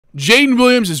Jaden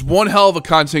Williams is one hell of a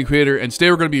content creator, and today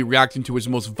we're going to be reacting to his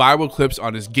most viral clips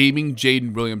on his Gaming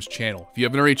Jaden Williams channel. If you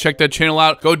haven't already checked that channel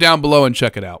out, go down below and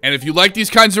check it out. And if you like these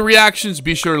kinds of reactions,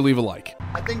 be sure to leave a like.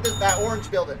 I think that orange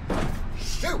building.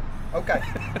 Shoot! Okay.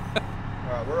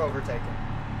 Alright, we're overtaking.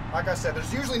 Like I said,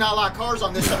 there's usually not a lot of cars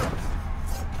on this side.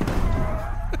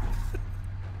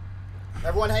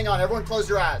 Everyone hang on, everyone close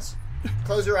your eyes.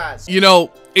 Close your eyes. You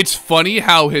know, it's funny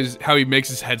how he makes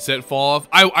his headset fall off.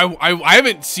 I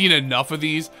haven't seen enough of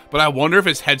these, but I wonder if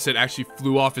his headset actually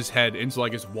flew off his head into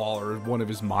like his wall or one of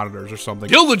his monitors or something.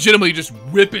 He'll legitimately just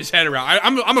whip his head around.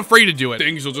 I'm afraid to do it.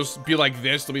 Things will just be like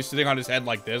this. They'll be sitting on his head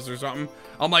like this or something.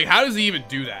 I'm like, how does he even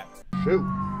do that? Shoot.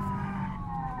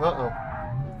 Uh-oh.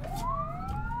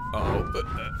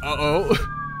 Uh-oh.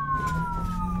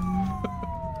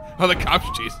 Oh, the cops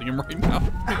are chasing him right now.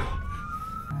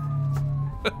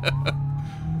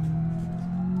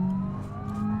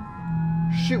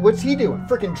 Shoot, what's he doing?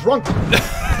 Freaking drunk.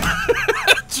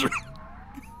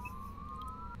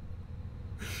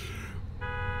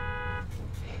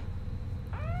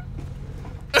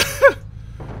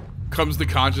 Comes to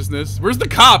consciousness. Where's the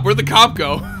cop? Where'd the cop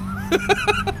go?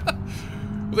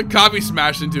 Where'd the cop he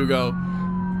smashed into go?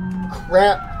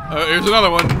 Crap. Here's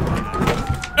another one.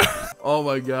 Oh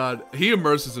my god, he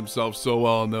immerses himself so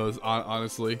well in those.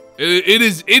 Honestly,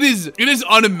 it is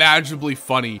unimaginably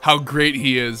funny how great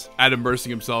he is at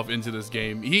immersing himself into this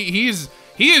game. He is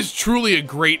truly a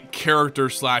great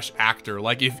character slash actor.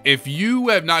 Like if you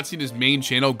have not seen his main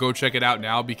channel, go check it out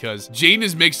now because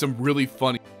Jaden makes some really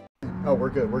funny. Oh, we're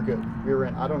good. We're good. We were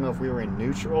in. I don't know if we were in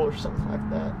neutral or something like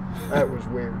that. That was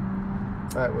weird.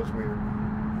 That was weird.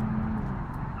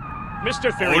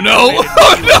 Mr. Theory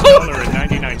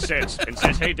 $1.99 and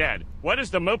says, "Hey Dad, why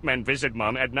does the milkman visit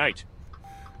Mom at night?"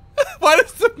 Why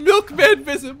does the milkman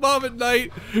visit Mom at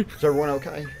night? Is everyone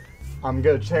okay? I'm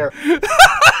good. Chair. Oh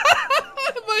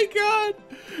my god!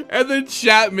 And the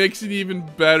chat makes it even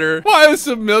better. Why does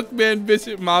the milkman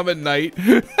visit Mom at night?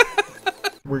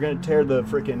 We're gonna tear the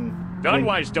freaking.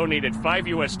 Donwise donated $5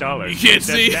 US. You can't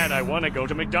see. Dad, I want to go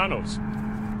to McDonald's.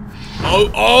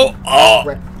 Oh!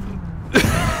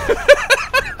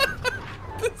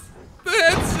 The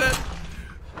headset.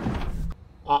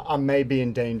 I may be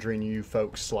endangering you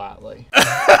folks slightly.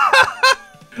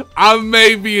 I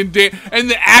may be in danger, and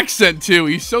the accent too.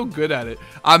 He's so good at it.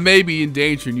 I may be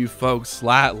endangering you folks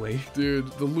slightly,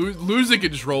 dude. The losing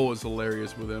control is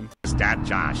hilarious with him. Dad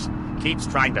Josh keeps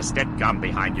trying to stick gum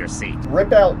behind your seat.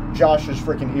 Rip out Josh's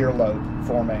freaking earlobe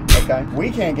for me, okay?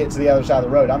 We can't get to the other side of the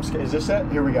road. I'm scared. Is this it?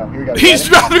 Here we go. Here we go. He's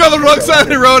driving on the wrong side of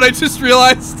the road. I just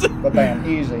realized. But bam,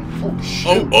 easy. Oh,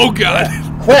 shoot. Oh god.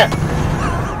 Crap.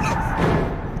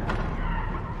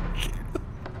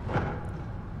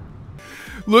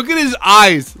 Look at his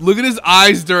eyes. Look at his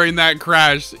eyes during that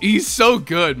crash. He's so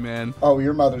good, man. Oh,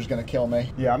 your mother's gonna kill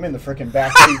me. Yeah, I'm in the freaking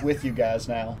back seat with you guys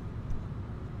now.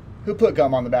 Who put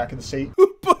gum on the back of the seat? Who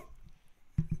put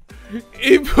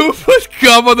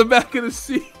gum on the back of the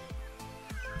seat?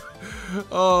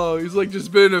 Oh, he's like just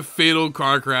been in a fatal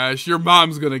car crash. Your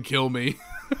mom's gonna kill me.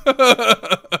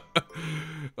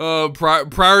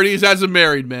 Priorities as a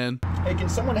married man. Hey, can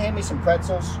someone hand me some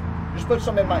pretzels? Just put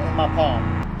some in my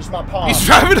palm. Just my palm. He's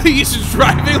driving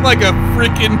like a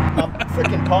freaking. My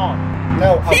freaking palm.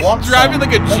 No, I he's want driving some.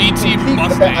 like a GT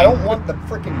Mustang. I don't want the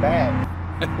freaking bag.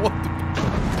 I want the.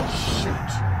 Shoot.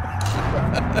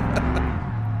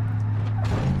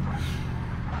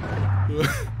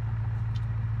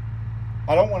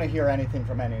 I don't want to hear anything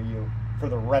from any of you for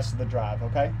the rest of the drive,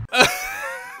 okay?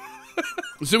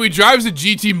 So he drives a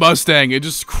GT Mustang and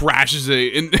just crashes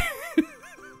it. And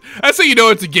that's how you know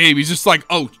it's a game. He's just like,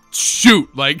 oh, shoot.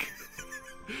 Like,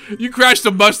 you crash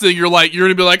the Mustang, you're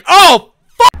gonna be like, oh,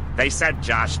 fuck. They said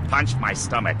Josh punched my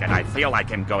stomach and I feel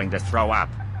like I'm going to throw up.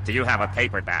 Do you have a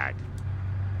paper bag?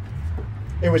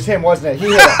 It was him, wasn't it? He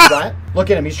hit us, right?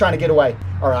 Look at him. He's trying to get away.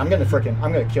 All right, I'm gonna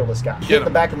kill this guy. Hit the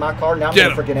back of my car. Now I'm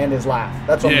gonna freaking end his life.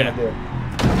 That's what I'm gonna do.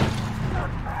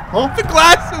 Huh? The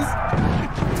glasses.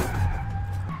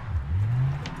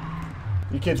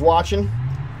 You kids watching?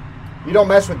 You don't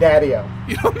mess with Daddy-O.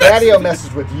 Daddy-O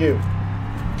messes with you.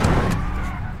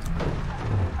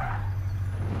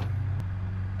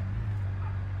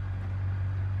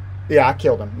 Yeah, I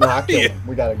killed him. No, I killed him.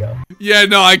 We gotta go. Yeah,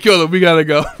 no, I killed him. We gotta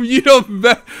go. You don't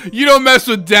mess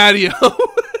with Daddy-O.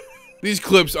 These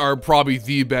clips are probably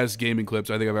the best gaming clips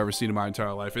I think I've ever seen in my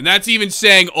entire life. And that's even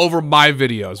saying over my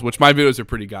videos, which my videos are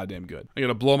pretty goddamn good. I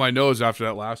gotta blow my nose after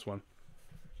that last one.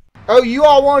 Oh, you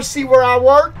all want to see where I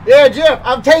work? Yeah, Jeff,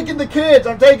 I'm taking the kids.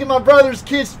 I'm taking my brother's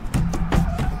kids.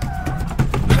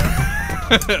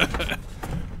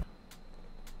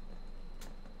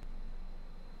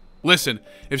 Listen,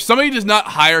 if somebody does not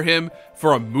hire him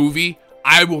for a movie,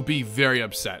 I will be very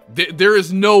upset. There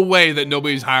is no way that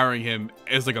nobody's hiring him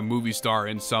as like a movie star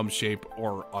in some shape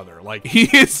or other. Like, he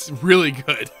is really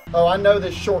good. Oh, I know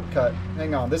this shortcut.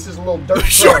 Hang on. This is a little dirt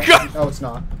shortcut. No, it's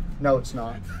not. No, it's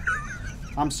not.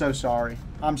 I'm so sorry.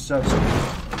 I'm so sorry.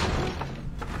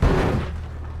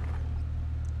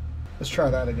 Let's try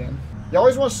that again. You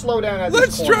always want to slow down at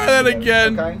this corner. Let's try that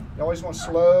again. Okay? You always want to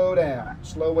slow down.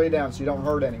 Slow way down so you don't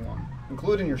hurt anyone,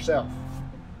 including yourself.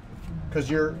 Because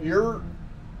your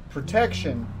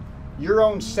protection, your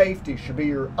own safety should be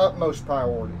your utmost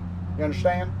priority. You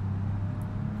understand?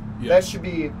 Yes. That should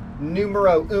be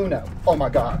numero uno. Oh my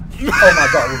God. Oh my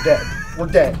God, we're dead. We're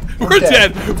dead. We're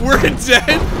dead. We're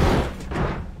dead.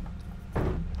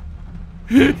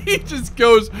 He just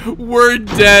goes, we're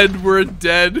dead. We're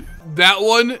dead. That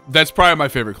one, that's probably my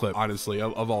favorite clip, honestly,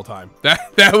 of all time.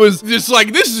 That was just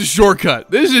like, this is a shortcut.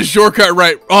 This is a shortcut,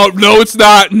 right? Oh, no, it's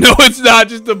not. No, it's not.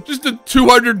 Just a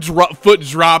 200-foot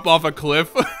drop off a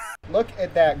cliff. Look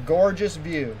at that gorgeous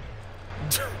view.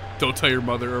 Don't tell your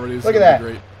mother already. Look at that.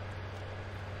 Great.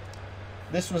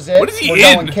 This was it. What is he We're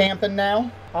in? going camping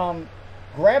now.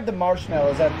 Grab the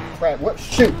marshmallows. Crap. What?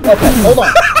 Shoot. Okay. Hold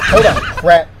on. Hold on.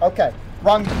 Crap. Okay.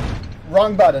 Wrong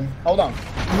button. Hold on.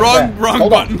 Wrong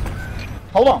button.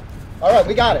 Hold on. All right,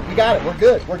 we got it. We got it. We're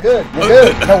good. We're good. We're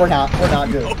good. No, we're not. We're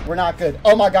not good. We're not good.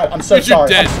 Oh my God. I'm so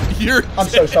sorry. You're dead. You're I'm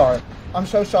so sorry. I'm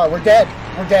so sorry. We're dead.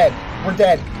 We're dead. We're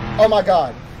dead. Oh my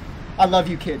God. I love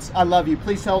you, kids. I love you.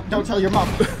 Please don't tell your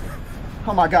mom.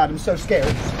 Oh my God. I'm so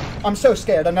scared. I'm so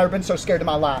scared. I've never been so scared in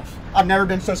my life. I've never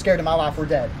been so scared in my life. We're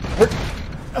dead.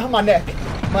 Oh, my neck.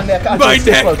 My neck. It's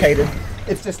dislocated.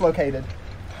 It's dislocated.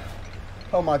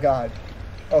 Oh my God.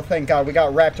 Oh, thank God. We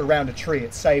got wrapped around a tree.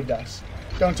 It saved us.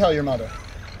 Don't tell your mother.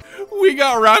 We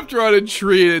got wrapped around a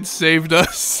tree and it saved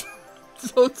us.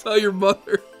 Don't tell your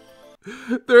mother.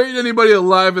 There ain't anybody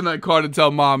alive in that car to tell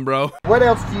mom, bro. What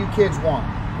else do you kids want?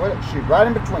 What? Shoot, right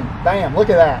in between. Bam. Look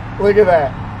at that. Look at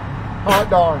that. Hot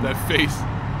darn. That face.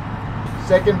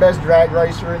 Second best drag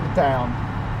racer in the town.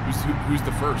 Who's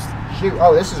the first? Shoot.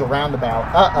 Oh, this is a roundabout.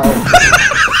 Uh-oh.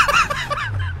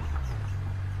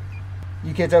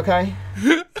 You kids okay?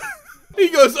 He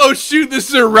goes, oh shoot, this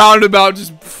is a roundabout,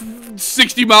 just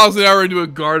 60 miles an hour into a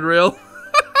guardrail.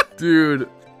 Dude,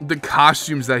 the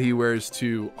costumes that he wears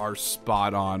too are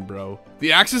spot on, bro.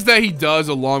 The accents that he does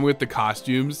along with the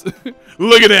costumes.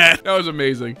 Look at that. That was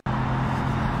amazing.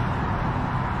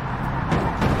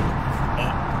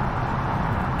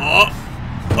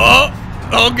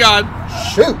 Oh God.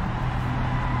 Shoot.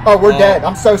 Oh, we're dead.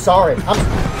 I'm so sorry.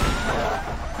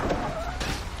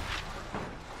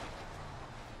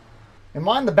 Am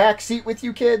I in the back seat with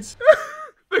you kids?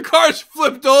 The car's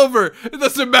flipped over. It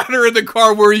doesn't matter in the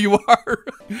car where you are.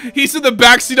 He's in the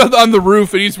backseat on the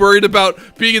roof, and he's worried about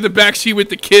being in the backseat with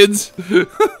the kids.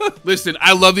 Listen,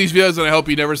 I love these videos, and I hope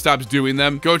he never stops doing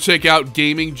them. Go check out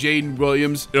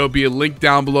GamingJadenWilliams. It'll be a link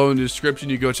down below in the description.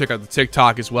 You go check out the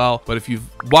TikTok as well. But if you've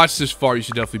watched this far, you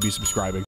should definitely be subscribing.